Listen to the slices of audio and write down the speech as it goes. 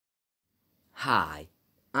Hi,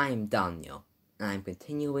 I'm Daniel, and I'm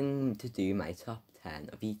continuing to do my top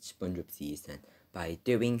 10 of each Spongebob season by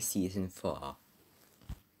doing season 4.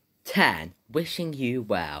 10. Wishing you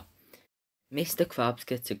well. Mr. Krabs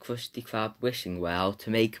gets a Krusty Krab wishing well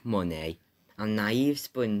to make money, and naive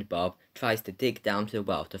Spongebob tries to dig down to the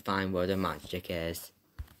well to find where the magic is.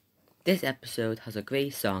 This episode has a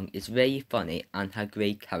great song, is very funny, and had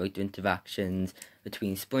great character interactions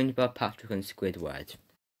between Spongebob, Patrick and Squidward.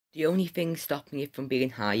 The only thing stopping it from being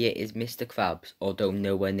higher is Mr. Krabs, although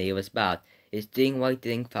nowhere near as bad, is doing what he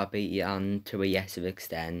did in Krabby and to a lesser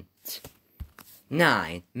extent.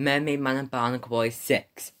 9. Mermaid Man and Barnacle Boy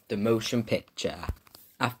 6, the motion picture.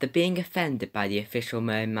 After being offended by the official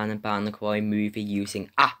Mermaid Man and Barnacle Boy movie using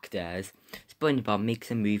actors, SpongeBob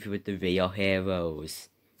makes a movie with the real heroes.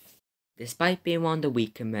 Despite being one of the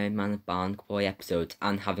weaker Mermaid Man and Barnacle Boy episodes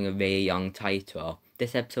and having a very young title,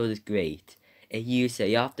 this episode is great. It uses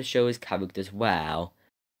a lot of the show's characters well,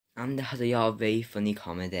 and it has a lot of very funny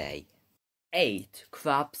comedy. 8.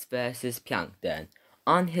 Krabs vs. Plankton.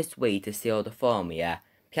 On his way to steal the formula,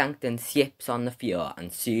 Plankton slips on the floor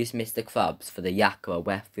and sues Mr. Krabs for the Yakko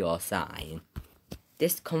wet floor sign.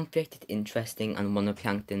 This conflict is interesting and one of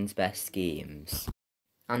Plankton's best schemes,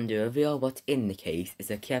 and the reveal of what's in the case is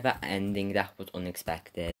a clever ending that was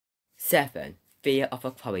unexpected. 7. Fear of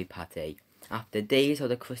a Krabby Patty. After days of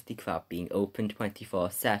the Krusty Krab being open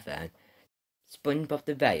 24/7, SpongeBob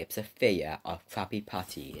develops a fear of Krabby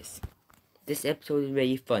Patties. This episode is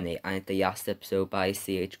really funny and it's the last episode by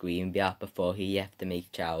C.H. Greenblatt before he left to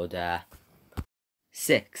make chowder.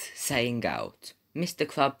 6. Selling out. Mr.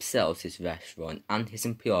 Krabs sells his restaurant and his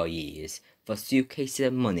employees for suitcases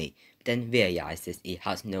of money, but then realizes he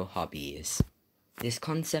has no hobbies. This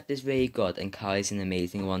concept is really good and Kylie's an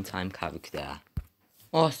amazing one-time character.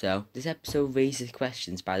 Also, this episode raises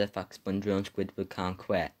questions by the fact SpongeBob and Squidward can't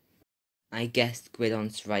quit. I guess Squid on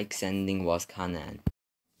Strike's ending was canon.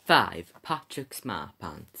 5. Patrick Smart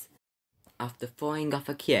Pants. After falling off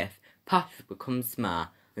a cliff, Patrick becomes smart,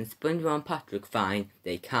 and SpongeBob and Patrick find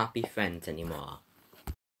they can't be friends anymore.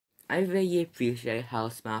 I really appreciate how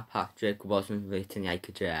smart Patrick wasn't written like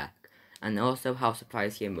a jerk, and also how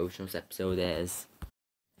surprisingly emotional this episode is.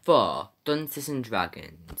 4. Dunces and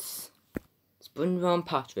Dragons. SpongeBob and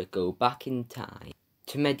Patrick go back in time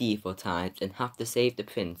to medieval times and have to save the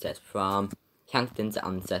princess from Plankton's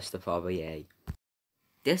ancestor probably.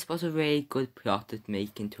 This was a really good plot to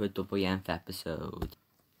make into a double-length episode.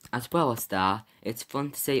 As well as that, it's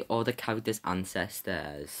fun to say all the characters'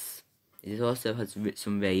 ancestors. It also has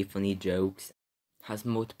some very funny jokes, has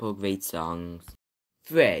multiple great songs.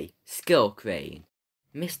 3. Skill Crane.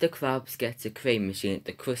 Mr. Krabs gets a crane machine at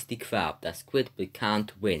the Krusty Krab that Squidward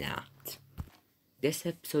can't win at. This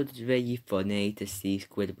episode is really funny to see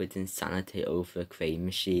Squidward's insanity over a crane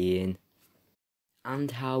machine,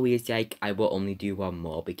 and how he is like, I will only do one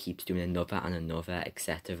more, but keeps doing another and another,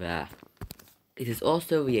 etc. It is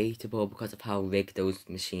also relatable because of how rigged those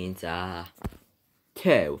machines are.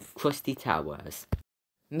 2. Krusty Towers.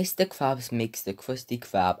 Mr. Krabs makes the Krusty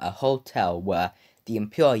Krab a hotel where the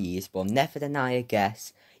employees will never deny a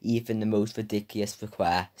guest, even the most ridiculous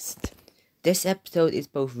request. This episode is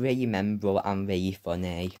both really memorable and really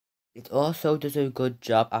funny. It also does a good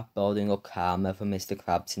job at building up karma for Mr.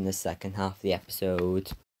 Krabs in the second half of the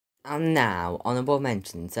episode. And now, honourable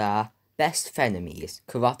mentions are Best Frenemies,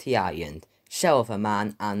 Karate Island, Shell of a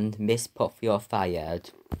Man, and Miss Puff You're Fired.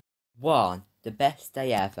 1. The best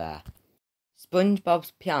day ever.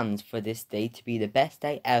 SpongeBob's plans for this day to be the best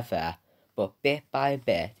day ever, but bit by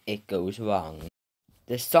bit it goes wrong.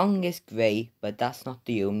 The song is great, but that's not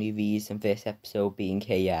the only reason for this episode being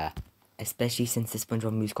here, especially since the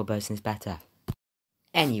SpongeBob musical version is better.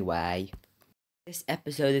 Anyway, this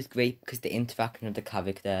episode is great because the interaction of the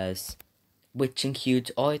characters, which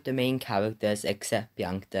includes all of the main characters except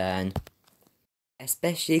Plankton.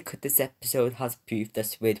 Especially because this episode has proof that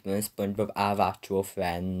Squidward and SpongeBob are actual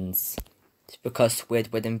friends. It's because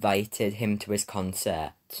Squidward invited him to his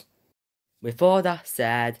concert. With all that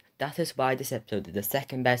said, that is why this episode is the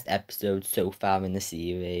second best episode so far in the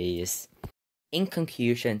series. In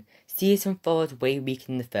conclusion, season 4 is way weaker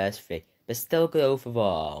than the first 3, but still good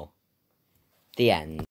overall. The end.